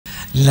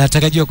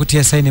linatarajiwa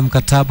kutia saini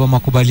mkataba wa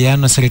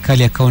makubaliano na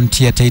serikali ya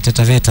kaunti ya Taita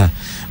Taveta.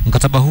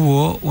 Mkataba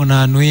huo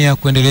unanuiya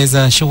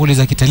kuendeleza shughuli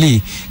za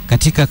kitalii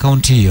katika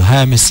kaunti hiyo. Haya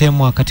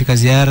yamesemwa katika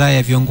ziara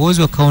ya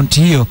viongozi wa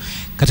kaunti hiyo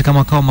katika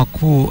makao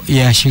makuu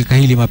ya shirika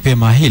hili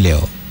mapema hii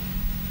leo.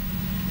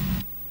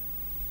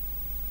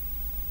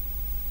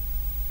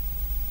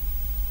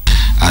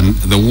 And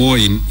the war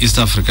in East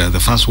Africa, the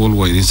first world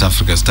war in East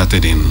Africa,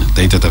 started in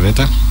Taita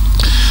Taveta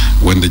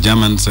when the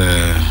Germans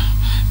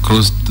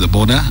crossed the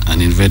border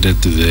and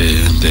invaded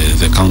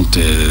the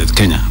county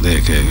Kenya,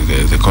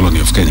 the colony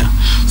of Kenya,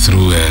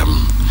 through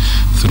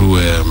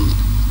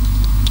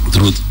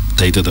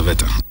Taita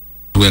Taveta.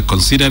 We are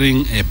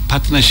considering a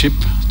partnership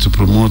to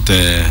promote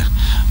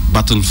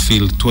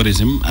battlefield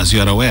tourism. As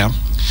you are aware,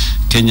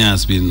 Kenya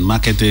has been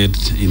marketed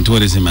in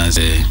tourism as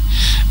a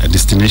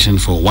destination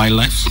for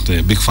wildlife,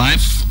 the big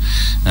five,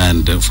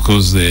 and of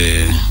course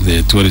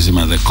the tourism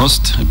at the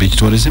coast, beach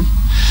tourism.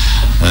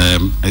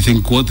 I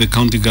think what the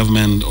county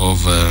government of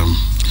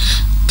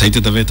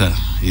Taita Taveta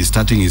is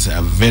starting is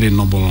a very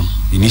noble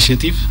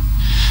initiative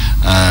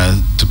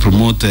to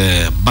promote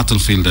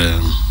battlefield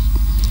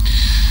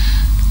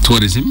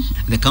tourism.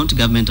 The county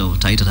government of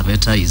Taita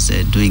Taveta is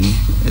doing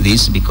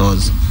this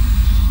because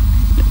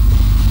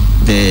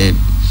the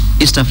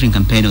East African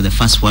campaign of the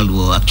First World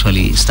War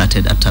actually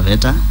started at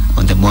Taveta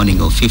on the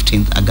morning of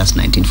 15th August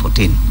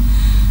 1914.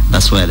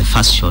 That's where the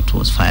first shot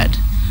was fired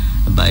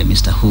by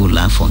Mr.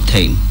 La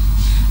Fontaine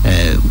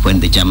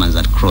when the Germans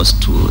had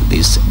crossed to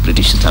this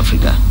British East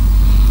Africa.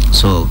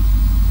 So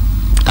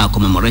our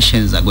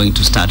commemorations are going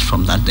to start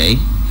from that day,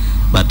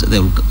 but they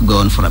will go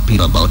on for a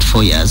period of about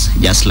 4 years,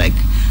 just like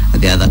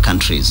the other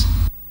countries.